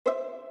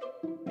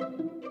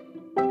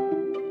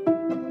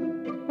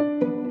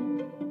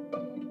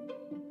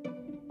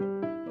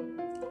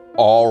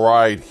All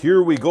right,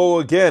 here we go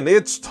again.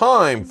 It's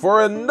time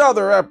for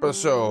another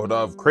episode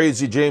of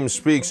Crazy James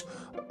Speaks.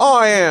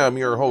 I am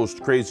your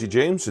host, Crazy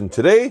James, and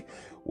today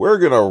we're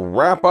going to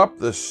wrap up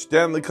the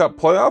Stanley Cup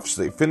playoffs.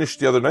 They finished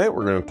the other night.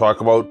 We're going to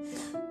talk about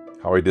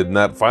how I did in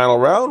that final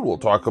round. We'll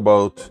talk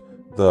about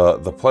the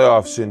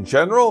playoffs in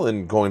general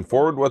and going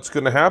forward, what's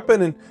going to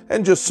happen,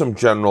 and just some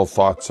general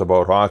thoughts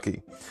about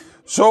hockey.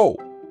 So,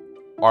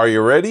 are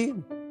you ready?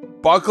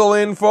 Buckle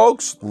in,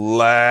 folks.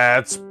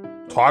 Let's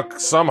talk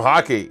some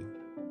hockey.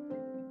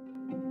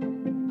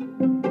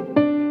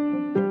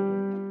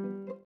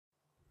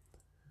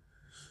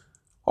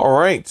 All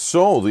right,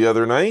 so the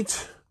other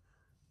night,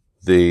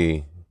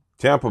 the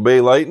Tampa Bay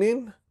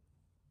Lightning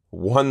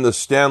won the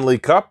Stanley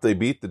Cup. They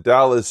beat the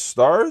Dallas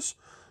Stars,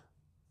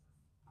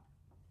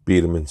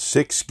 beat them in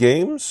 6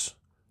 games.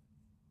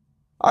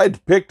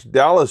 I'd picked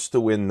Dallas to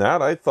win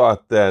that. I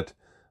thought that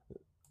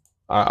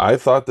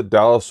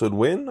Dallas would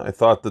win. I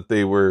thought that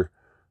they were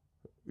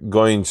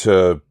going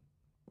to,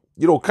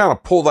 kind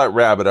of pull that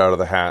rabbit out of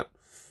the hat.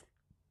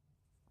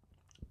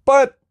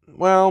 But,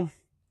 well,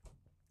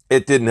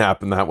 it didn't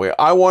happen that way.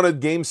 I wanted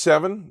Game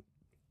 7.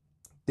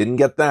 Didn't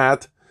get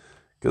that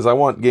because I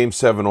want Game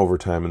 7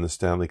 overtime in the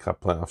Stanley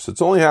Cup playoffs.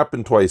 It's only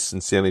happened twice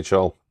since the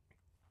NHL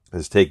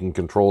has taken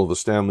control of the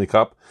Stanley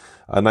Cup.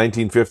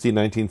 1950,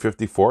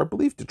 1954. I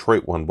believe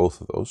Detroit won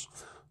both of those.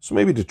 So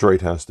maybe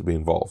Detroit has to be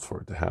involved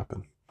for it to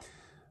happen.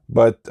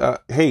 But,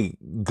 hey,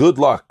 good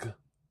luck.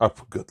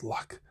 Good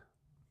luck.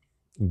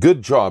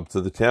 Good job to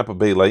the Tampa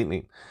Bay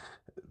Lightning.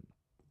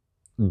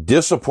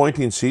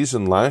 Disappointing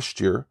season last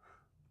year,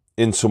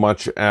 in so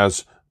much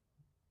as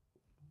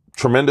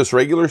tremendous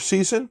regular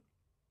season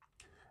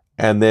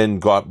and then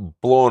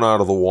got blown out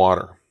of the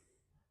water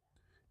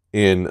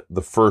in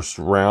the first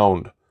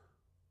round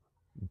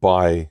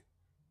by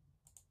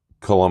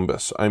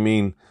Columbus. I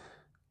mean,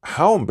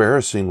 how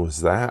embarrassing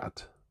was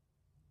that?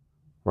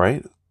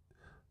 Right?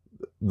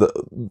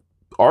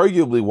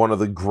 Arguably one of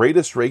the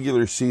greatest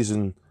regular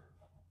seasons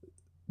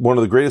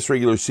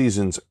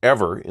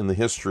ever in the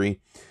history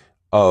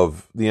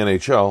of the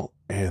NHL.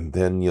 And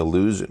then you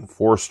lose in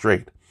 4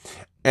 straight.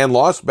 And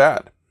lost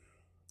bad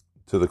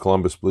to the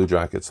Columbus Blue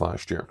Jackets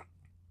last year.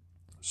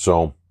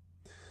 So,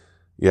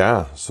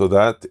 yeah. So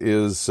that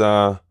is,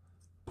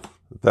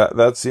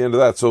 that's the end of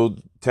that. So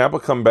Tampa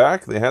come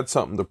back. They had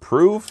something to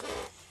prove.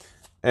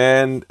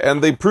 And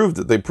they proved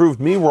it. They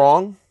proved me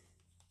wrong.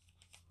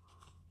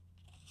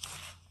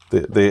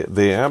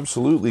 They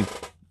absolutely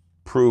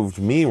proved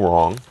me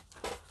wrong.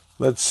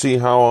 Let's see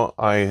how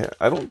I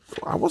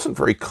wasn't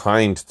very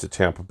kind to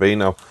Tampa Bay.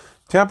 Now,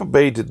 Tampa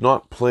Bay did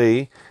not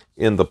play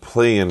in the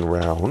play-in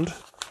round,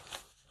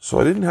 so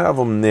I didn't have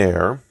them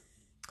there.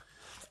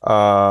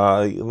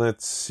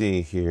 Let's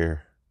see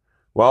here.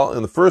 Well,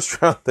 in the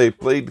first round, they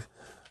played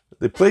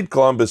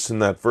Columbus in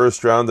that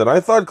first round, and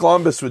I thought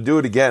Columbus would do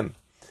it again.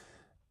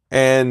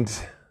 And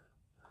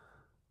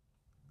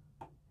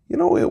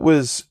it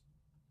was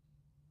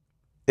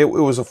a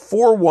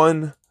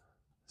 4-1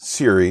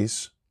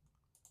 series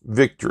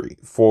victory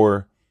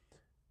for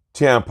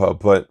Tampa,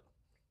 but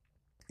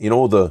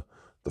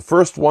the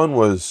first one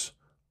was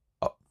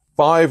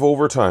 5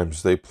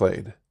 overtimes they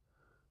played,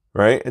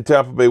 right? And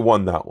Tampa Bay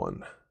won that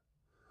one.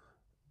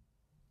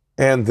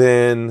 And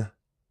then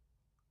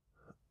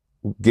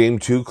Game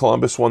 2,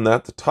 Columbus won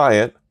that to tie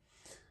it.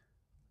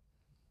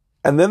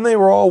 And then they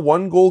were all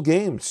 1-goal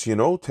games,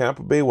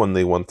 Tampa Bay won.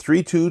 They won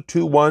 3-2,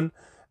 2-1.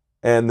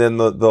 And then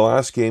the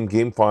last game,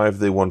 Game 5,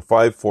 they won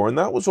 5-4. And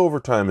that was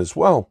overtime as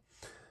well.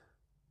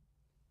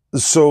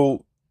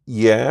 So,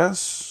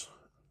 yes,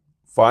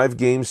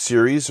 5-game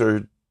series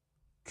are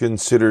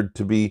considered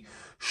to be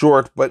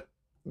short, but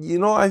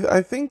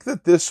I think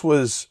that this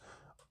was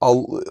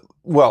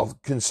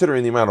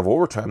considering the amount of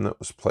overtime that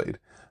was played,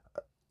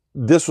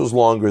 this was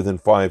longer than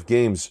 5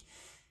 games,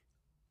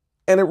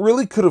 and it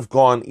really could have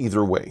gone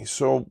either way.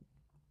 So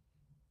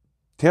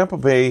Tampa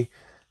Bay,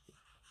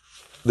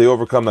 they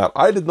overcome that.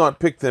 I did not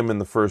pick them in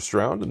the first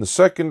round. In the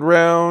second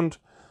round,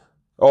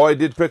 I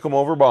did pick them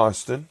over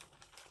Boston.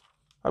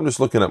 I'm just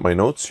looking at my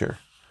notes here.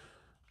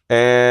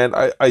 And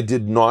I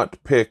did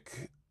not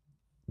pick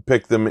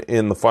them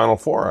in the Final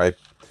Four.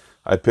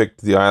 I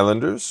picked the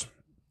Islanders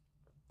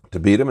to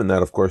beat them, and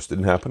that, of course,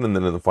 didn't happen. And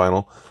then in the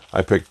final,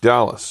 I picked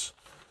Dallas.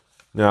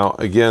 Now,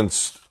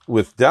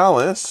 with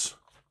Dallas,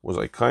 was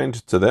I kind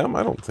to them?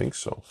 I don't think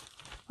so.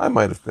 I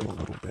might have been a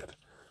little bit.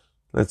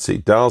 Let's see,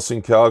 Dallas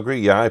and Calgary.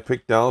 Yeah, I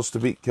picked Dallas to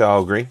beat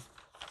Calgary.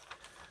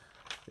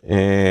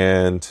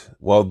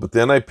 But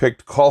then I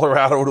picked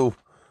Colorado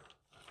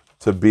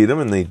to beat them,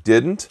 and they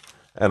didn't.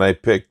 And I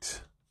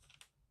picked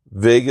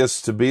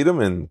Vegas to beat them,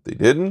 and they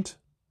didn't.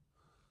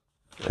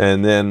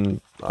 And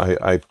then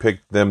I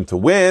picked them to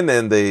win,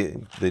 and they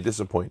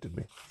disappointed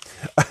me.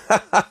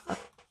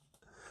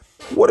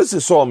 What does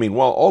this all mean?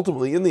 Well,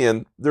 ultimately, in the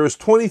end, there was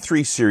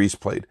 23 series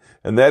played,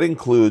 and that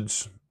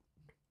includes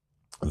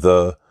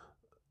the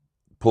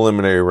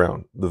preliminary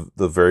round,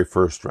 the very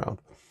first round.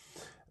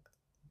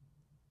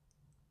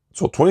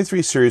 So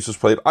 23 series was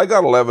played. I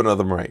got 11 of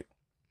them right.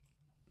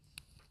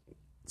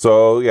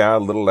 So, yeah, a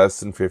little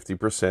less than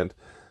 50%.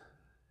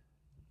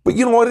 But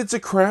you know what? It's a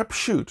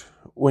crapshoot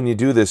when you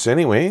do this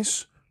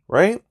anyways,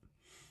 right?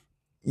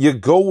 You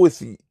go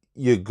with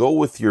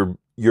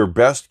your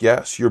best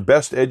guess, your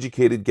best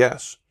educated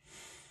guess.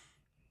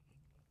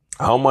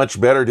 How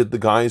much better did the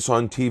guys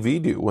on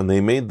TV do when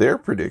they made their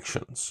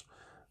predictions?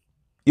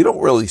 You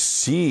don't really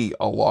see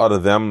a lot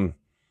of them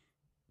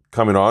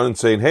coming on and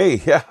saying,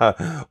 hey,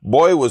 yeah,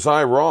 boy, was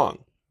I wrong.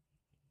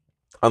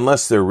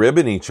 Unless they're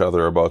ribbing each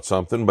other about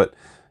something. But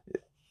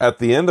at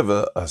the end of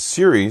a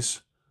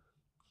series,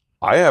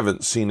 I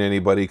haven't seen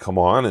anybody come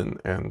on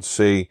and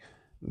say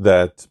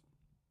that,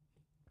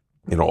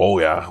 oh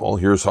yeah, well,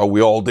 here's how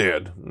we all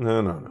did.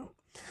 No.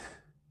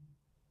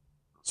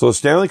 So the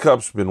Stanley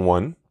Cup's been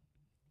won.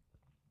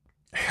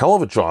 Hell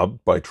of a job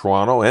by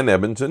Toronto and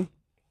Edmonton,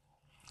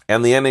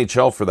 and the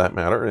NHL for that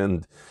matter,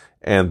 and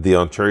the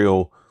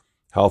Ontario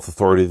Health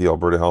Authority, the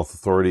Alberta Health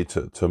Authority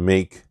to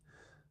make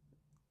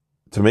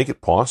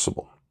it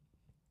possible.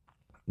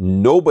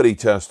 Nobody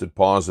tested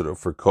positive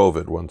for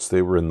COVID once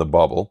they were in the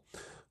bubble.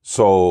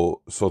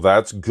 So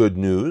that's good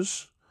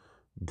news.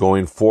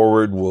 Going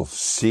forward, we'll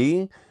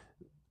see.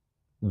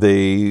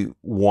 They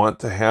want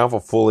to have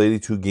a full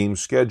 82 game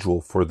schedule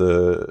for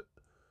the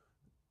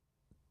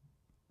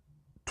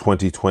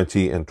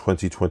 2020 and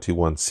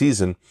 2021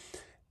 season.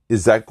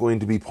 Is that going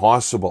to be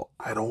possible?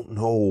 I don't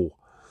know.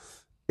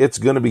 It's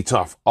going to be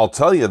tough. I'll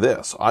tell you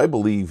this. I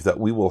believe that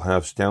we will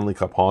have Stanley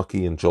Cup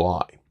hockey in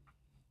July.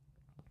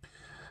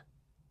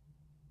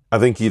 I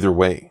think either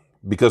way,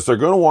 because they're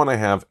going to want to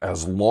have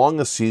as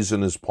long a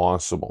season as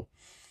possible.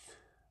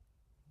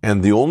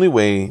 And the only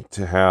way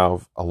to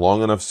have a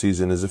long enough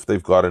season is if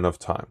they've got enough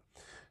time.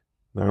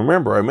 Now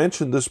remember, I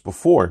mentioned this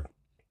before.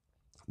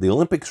 The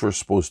Olympics were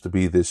supposed to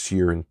be this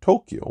year in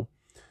Tokyo,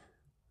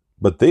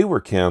 but they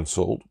were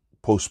canceled,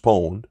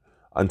 postponed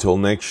until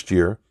next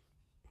year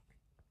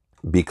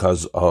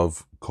because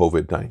of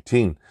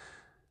COVID-19.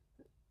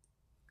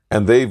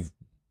 And they've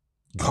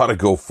got to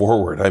go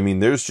forward. I mean,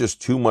 there's just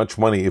too much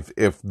money.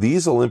 If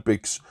these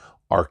Olympics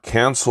are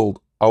canceled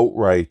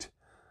outright,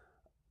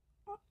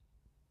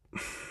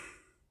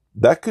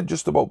 that could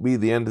just about be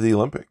the end of the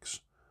Olympics.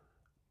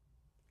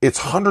 It's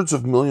hundreds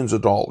of millions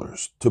of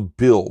dollars to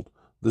build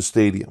the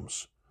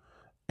stadiums.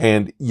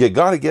 And you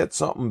got to get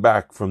something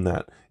back from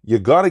that. You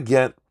got to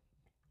get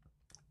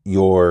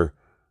your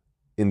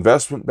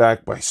investment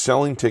back by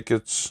selling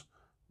tickets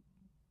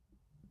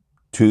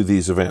to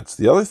these events.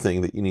 The other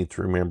thing that you need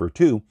to remember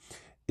too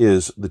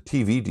is the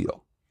TV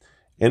deal.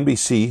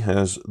 NBC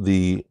has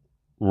the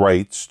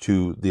rights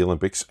to the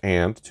Olympics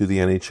and to the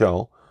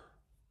NHL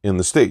in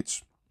the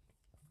States.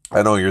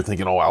 I know you're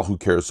thinking, oh, well, who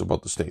cares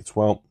about the States?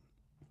 Well,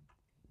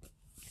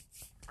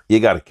 you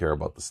got to care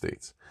about the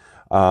States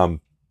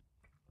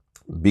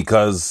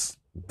because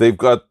they've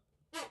got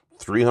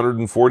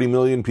 340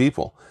 million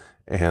people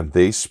and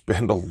they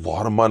spend a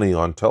lot of money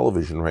on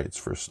television rights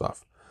for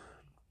stuff.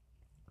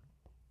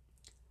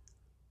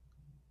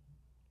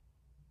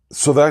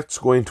 So that's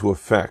going to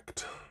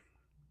affect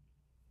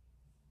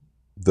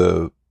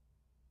the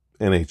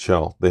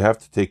NHL. They have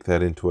to take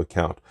that into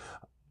account.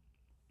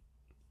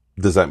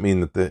 Does that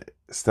mean that the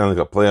Stanley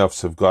Cup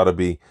playoffs have got to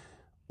be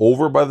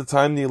over by the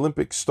time the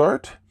Olympics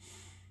start?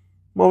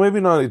 Well, maybe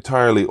not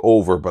entirely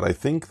over, but I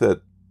think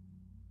that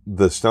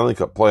the Stanley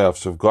Cup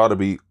playoffs have got to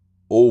be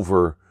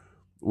over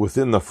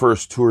within the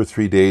first 2 or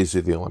 3 days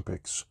of the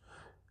Olympics.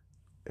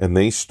 And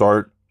they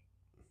start,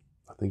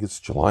 I think it's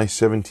July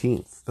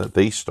 17th that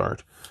they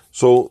start.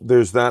 So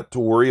there's that to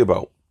worry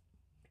about.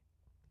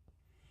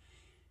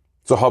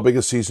 So how big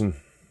a season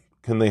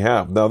can they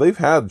have? Now, they've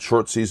had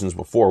short seasons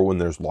before when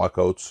there's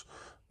lockouts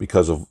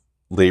because of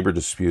labor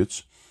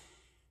disputes.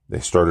 They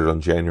started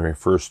on January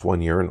 1st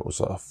one year, and it was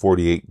a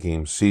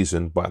 48-game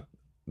season, but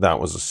that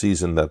was a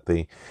season that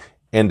they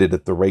ended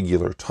at the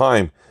regular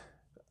time.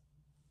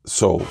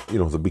 So,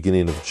 the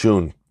beginning of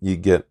June, you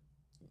get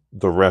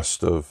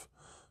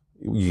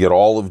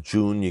all of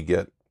June, you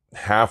get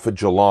half of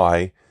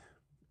July.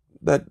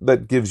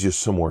 That gives you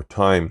some more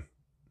time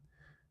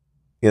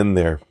in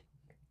there.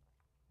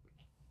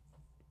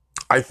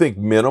 I think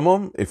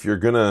minimum, if you're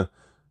going to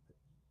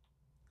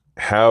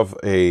have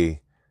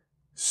a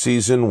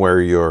season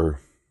where you're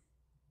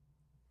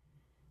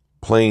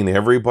playing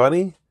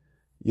everybody,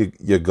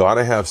 you got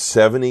to have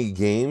 70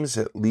 games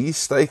at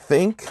least, I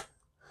think.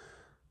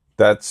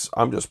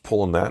 I'm just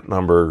pulling that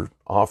number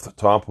off the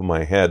top of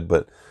my head,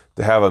 but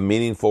to have a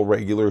meaningful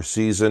regular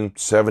season,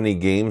 70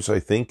 games, I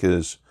think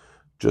is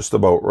just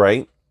about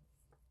right.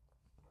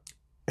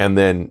 And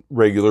then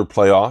regular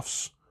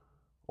playoffs,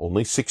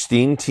 only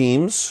 16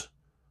 teams,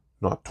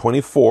 not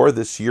 24.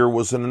 This year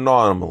was an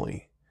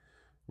anomaly,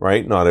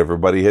 right? Not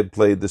everybody had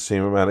played the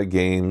same amount of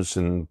games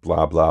and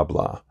blah, blah,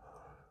 blah.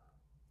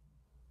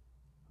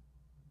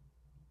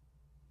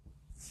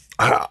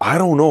 I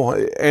don't know.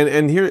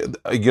 And here,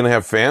 are you going to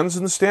have fans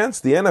in the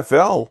stands? The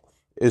NFL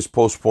is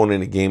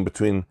postponing a game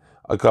between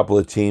a couple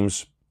of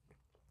teams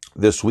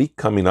this week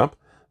coming up,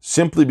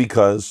 simply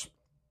because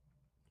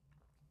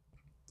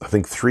I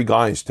think 3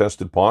 guys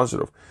tested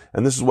positive.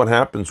 And this is what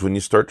happens when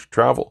you start to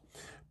travel.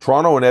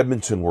 Toronto and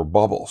Edmonton were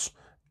bubbles,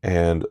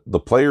 and the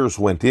players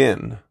went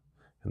in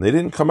and they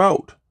didn't come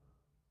out.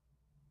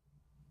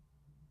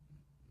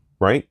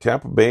 Right?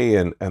 Tampa Bay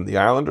and the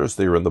Islanders,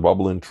 they were in the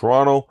bubble in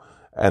Toronto,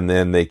 and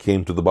then they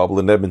came to the bubble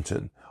in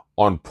Edmonton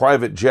on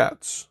private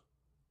jets.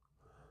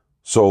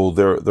 So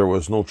there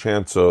was no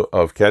chance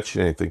of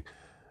catching anything.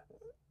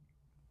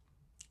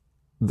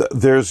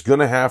 There's going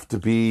to have to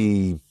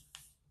be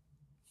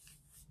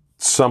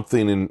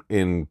something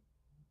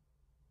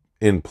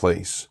in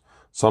place,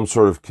 some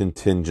sort of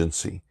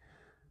contingency.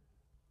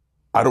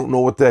 I don't know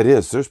what that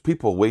is. There's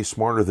people way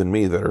smarter than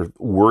me that are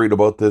worried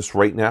about this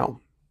right now.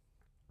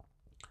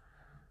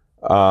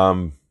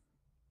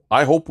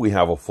 I hope we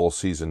have a full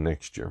season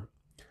next year.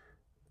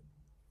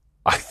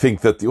 I think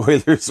that the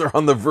Oilers are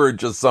on the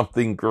verge of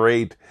something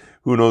great.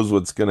 Who knows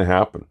what's going to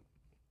happen?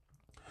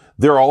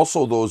 There are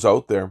also those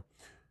out there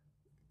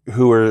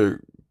who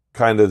are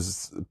kind of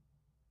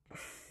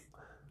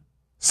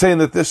saying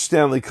that this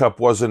Stanley Cup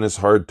wasn't as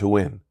hard to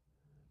win.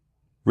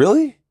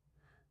 Really?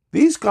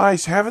 These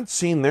guys haven't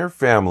seen their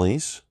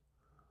families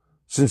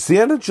since the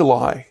end of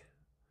July.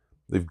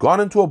 They've gone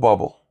into a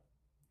bubble.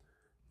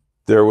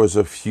 There was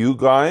a few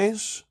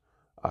guys.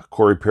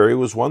 Corey Perry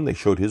was one. They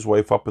showed his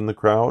wife up in the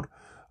crowd.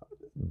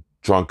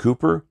 John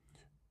Cooper,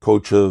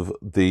 coach of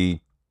the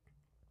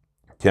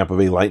Tampa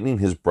Bay Lightning,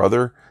 his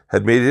brother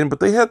had made it in, but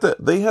they had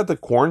the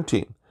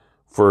quarantine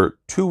for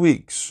 2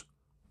 weeks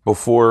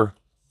before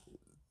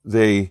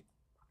they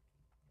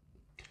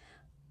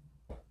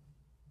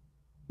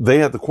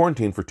had the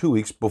quarantine for 2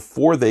 weeks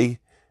before they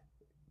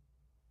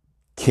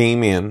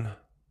came in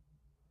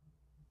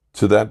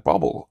to that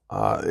bubble.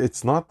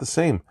 It's not the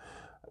same.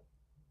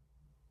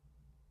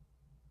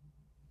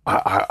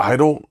 I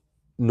don't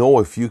know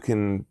if you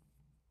can,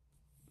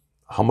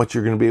 how much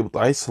you're going to be able to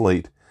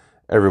isolate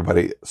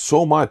everybody.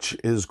 So much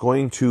is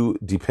going to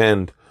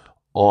depend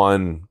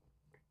on,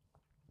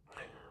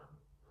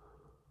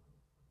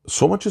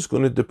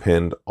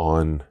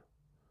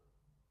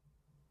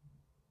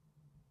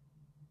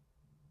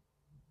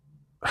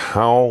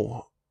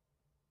 how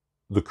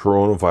the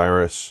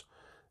coronavirus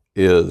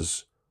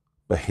is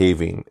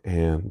behaving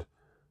and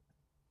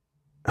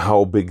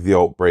how big the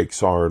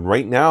outbreaks are. And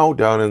right now,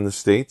 down in the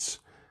States,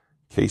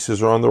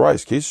 cases are on the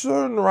rise. Cases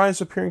are on the rise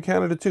up here in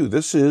Canada too.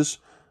 This is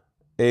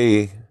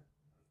a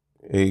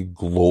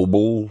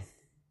global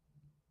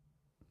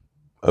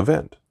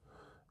event,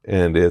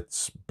 and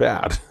it's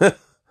bad.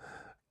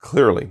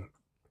 Clearly.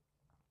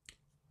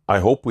 I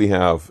hope we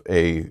have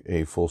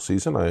a full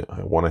season. I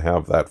want to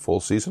have that full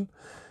season.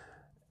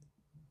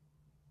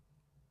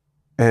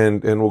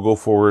 And we'll go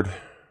forward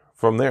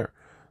from there.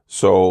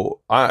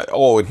 So,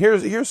 and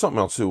here's something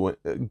else too.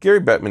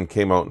 Gary Bettman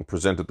came out and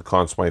presented the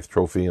Conn Smythe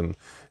Trophy and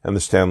the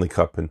Stanley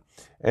Cup.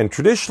 And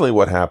traditionally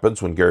what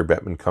happens when Gary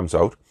Bettman comes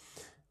out,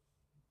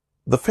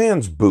 the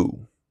fans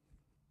boo,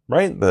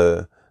 right?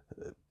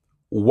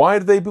 Why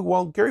do they boo?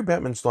 Well, Gary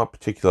Bettman's not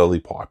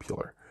particularly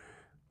popular.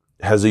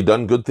 Has he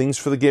done good things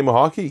for the game of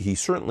hockey? He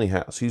certainly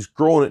has. He's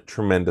grown it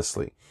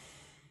tremendously.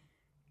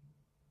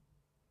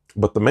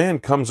 But the man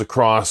comes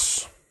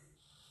across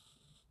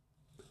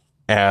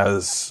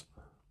as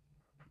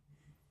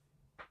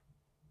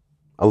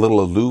a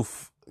little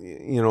aloof,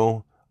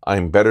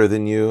 I'm better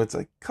than you. It's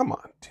like, come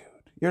on, dude.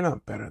 You're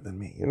not better than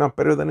me. You're not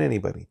better than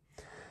anybody.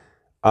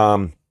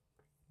 I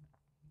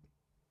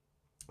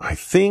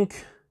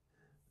think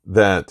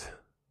that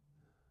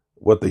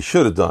what they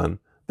should have done,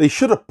 they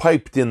should have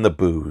piped in the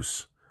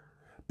booze.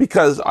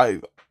 Because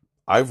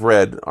I've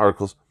read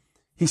articles,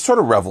 he sort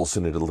of revels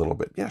in it a little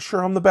bit. Yeah,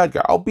 sure, I'm the bad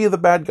guy. I'll be the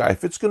bad guy.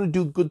 If it's going to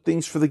do good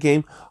things for the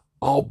game,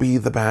 I'll be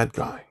the bad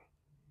guy.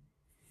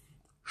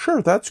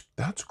 Sure, that's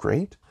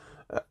great.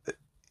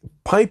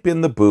 Pipe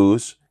in the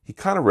booze. He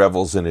kind of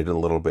revels in it a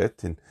little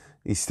bit, and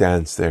he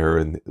stands there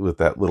and with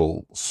that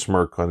little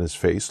smirk on his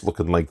face,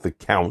 looking like the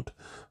Count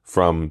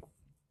from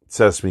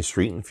Sesame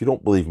Street. And if you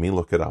don't believe me,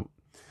 look it up.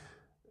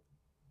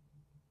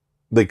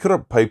 They could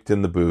have piped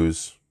in the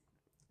booze,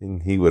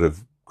 and he would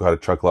have got a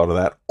chuckle out of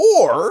that.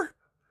 Or,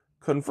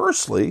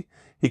 conversely,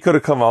 he could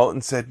have come out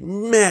and said,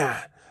 man,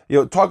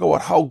 talk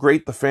about how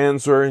great the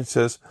fans were, and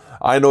says,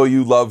 I know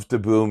you love to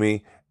boo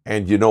me,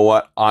 and you know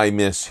what? I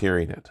miss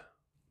hearing it.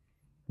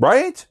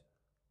 Right?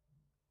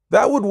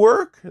 That would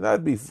work. I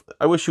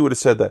wish he would have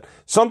said that.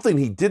 Something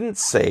he didn't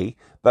say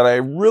that I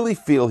really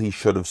feel he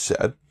should have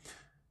said.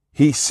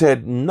 He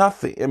said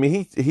nothing. I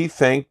mean, he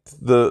thanked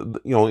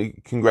he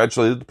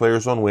congratulated the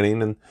players on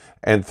winning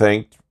and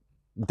thanked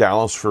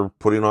Dallas for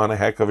putting on a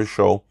heck of a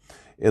show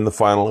in the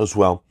final as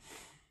well.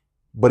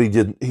 But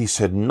he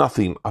said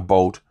nothing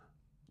about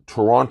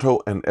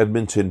Toronto and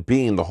Edmonton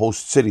being the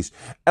host cities.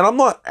 And I'm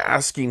not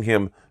asking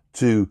him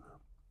to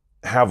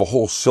have a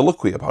whole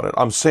soliloquy about it.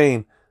 I'm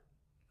saying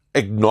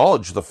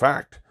acknowledge the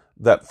fact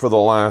that for the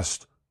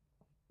last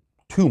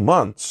 2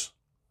 months,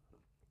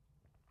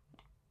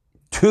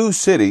 2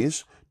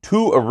 cities,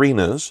 2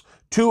 arenas,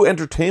 2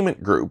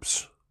 entertainment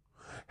groups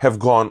have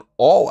gone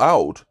all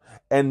out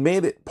and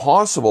made it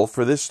possible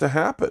for this to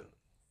happen.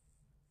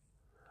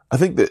 I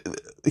think that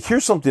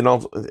here's something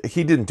else.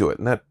 He didn't do it,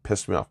 and that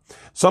pissed me off.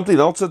 Something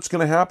else that's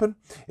going to happen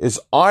is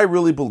I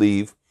really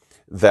believe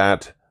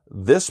that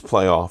this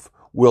playoff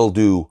will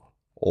do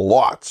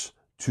lots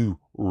to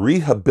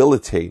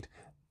rehabilitate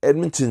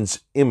Edmonton's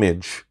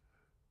image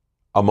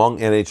among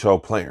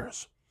NHL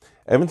players.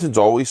 Edmonton's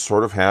always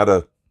sort of had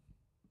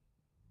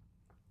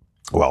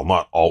well,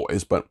 not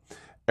always, but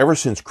ever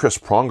since Chris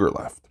Pronger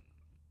left,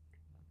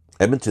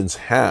 Edmonton's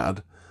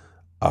had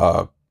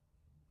a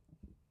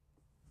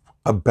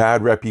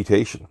bad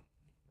reputation.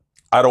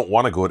 I don't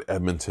want to go to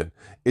Edmonton.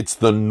 It's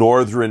the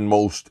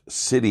northernmost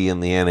city in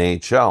the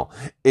NHL.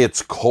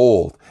 It's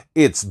cold.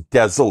 It's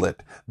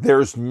desolate.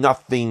 There's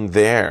nothing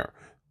there.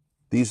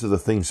 These are the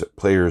things that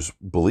players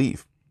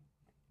believe.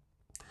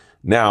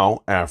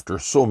 Now, after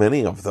so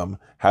many of them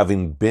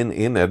having been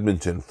in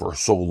Edmonton for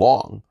so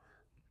long,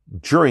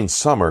 during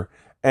summer,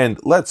 and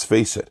let's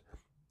face it,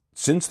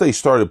 since they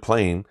started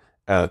playing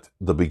at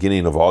the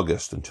beginning of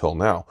August until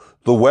now,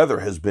 the weather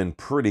has been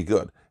pretty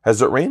good.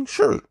 Has it rained?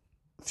 Sure.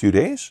 A few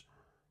days.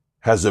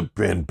 Has it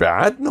been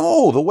bad?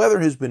 No, the weather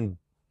has been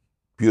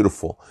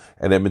beautiful.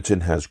 And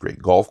Edmonton has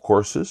great golf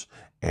courses,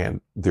 and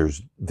there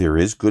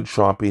is good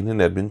shopping in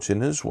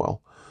Edmonton as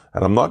well.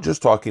 And I'm not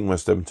just talking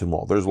West Edmonton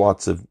Mall. There's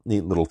lots of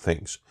neat little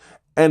things.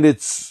 And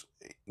it's,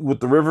 with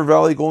the River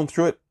Valley going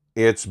through it,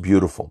 it's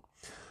beautiful.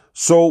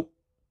 So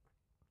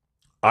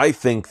I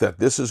think that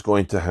this is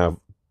going to have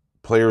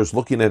players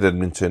looking at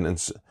Edmonton,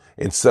 and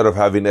instead of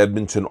having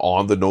Edmonton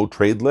on the no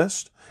trade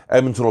list,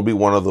 Edmonton will be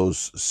one of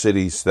those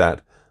cities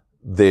that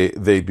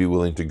they'd be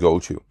willing to go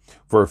to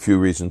for a few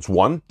reasons.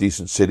 One,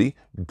 decent city,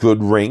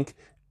 good rink,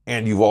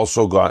 and you've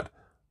also got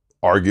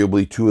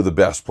arguably two of the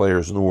best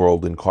players in the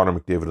world in Connor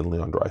McDavid and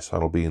Leon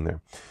Draisaitl being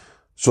there.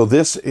 So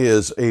this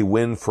is a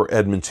win for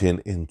Edmonton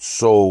in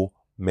so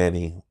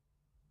many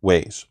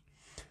ways.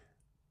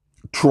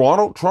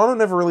 Toronto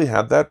never really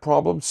had that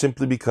problem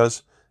simply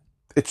because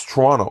it's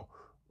Toronto,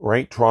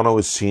 right? Toronto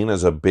is seen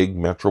as a big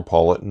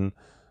metropolitan,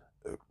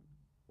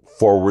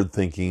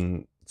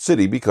 forward-thinking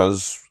city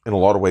because in a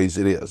lot of ways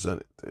it is.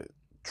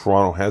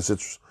 Toronto has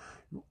its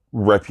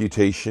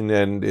reputation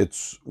and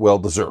it's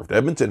well-deserved.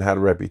 Edmonton had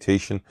a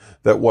reputation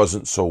that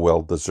wasn't so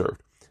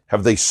well-deserved.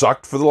 Have they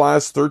sucked for the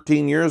last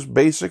 13 years,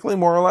 basically,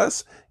 more or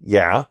less?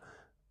 Yeah.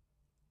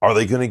 Are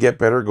they going to get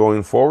better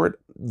going forward?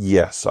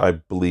 Yes, I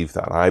believe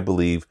that. I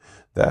believe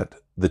that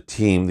the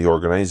team, the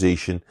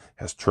organization,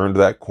 has turned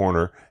that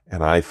corner,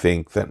 and I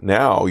think that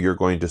now you're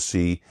going to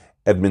see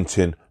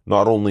Edmonton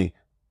not only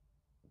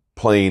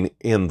playing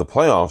in the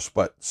playoffs,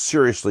 but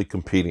seriously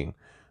competing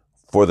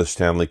for the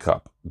Stanley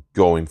Cup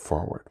going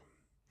forward.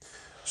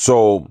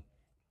 So,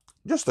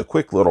 just a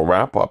quick little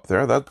wrap up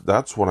there.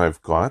 That's what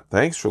I've got.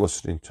 Thanks for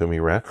listening to me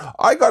rant.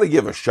 I got to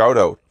give a shout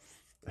out.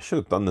 I should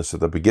have done this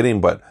at the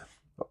beginning, but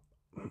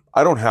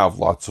I don't have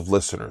lots of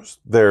listeners.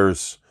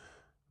 There's,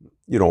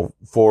 4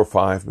 or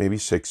 5, maybe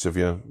 6 of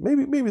you.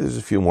 Maybe there's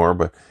a few more,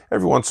 but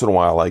every once in a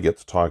while I get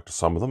to talk to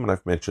some of them, and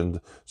I've mentioned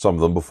some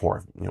of them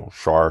before.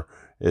 Shar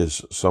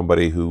is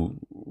somebody who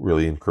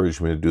really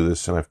encouraged me to do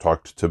this, and I've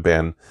talked to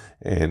Ben,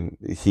 and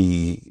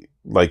he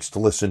likes to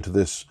listen to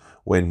this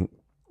when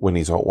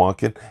he's out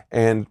walking.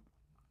 And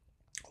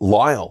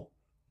Lyle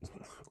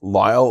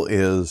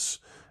is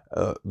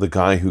the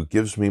guy who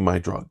gives me my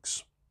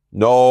drugs.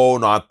 No,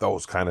 not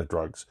those kind of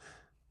drugs.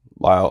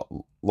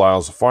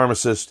 Lyle's a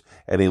pharmacist,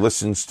 and he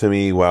listens to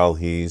me while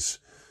he's,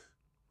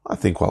 I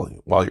think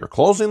while you're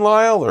closing,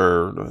 Lyle,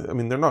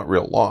 they're not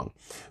real long.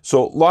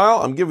 So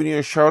Lyle, I'm giving you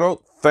a shout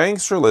out.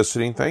 Thanks for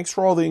listening. Thanks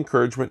for all the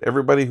encouragement.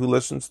 Everybody who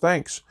listens,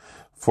 thanks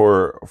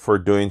for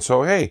doing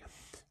so. Hey,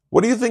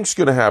 what do you think's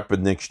going to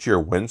happen next year?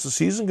 When's the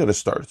season going to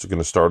start? Is it going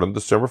to start on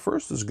December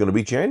 1st? Is it going to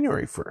be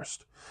January 1st?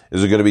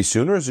 Is it going to be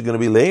sooner? Is it going to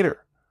be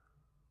later?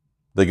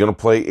 They're going to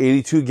play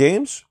 82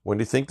 games? When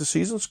do you think the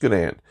season's going to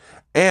end?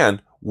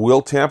 And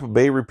will Tampa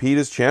Bay repeat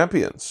as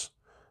champions?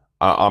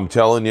 I'm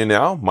telling you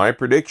now, my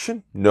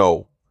prediction,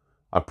 no.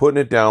 I'm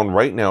putting it down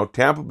right now.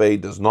 Tampa Bay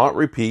does not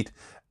repeat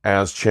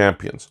as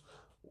champions.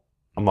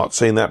 I'm not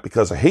saying that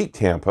because I hate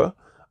Tampa.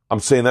 I'm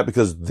saying that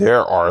because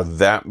there are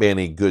that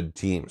many good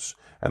teams.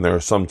 And there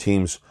are some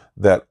teams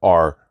that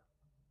are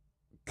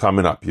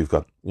coming up. You've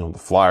got, the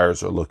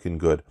Flyers are looking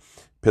good.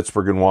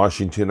 Pittsburgh and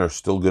Washington are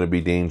still going to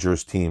be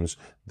dangerous teams.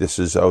 This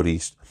is out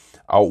east.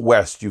 Out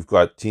west, you've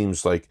got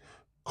teams like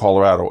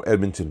Colorado,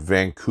 Edmonton,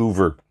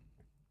 Vancouver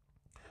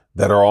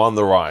that are on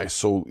the rise.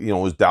 So,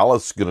 is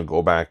Dallas going to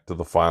go back to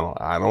the final?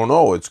 I don't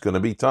know. It's going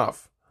to be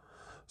tough.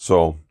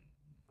 So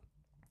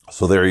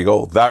there you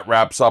go. That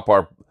wraps up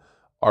our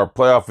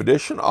playoff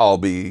edition. I'll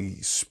be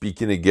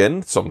speaking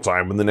again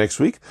sometime in the next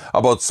week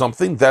about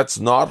something that's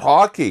not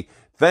hockey.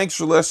 Thanks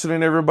for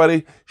listening,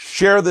 everybody.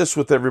 Share this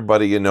with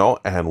everybody you know,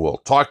 and we'll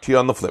talk to you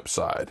on the flip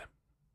side.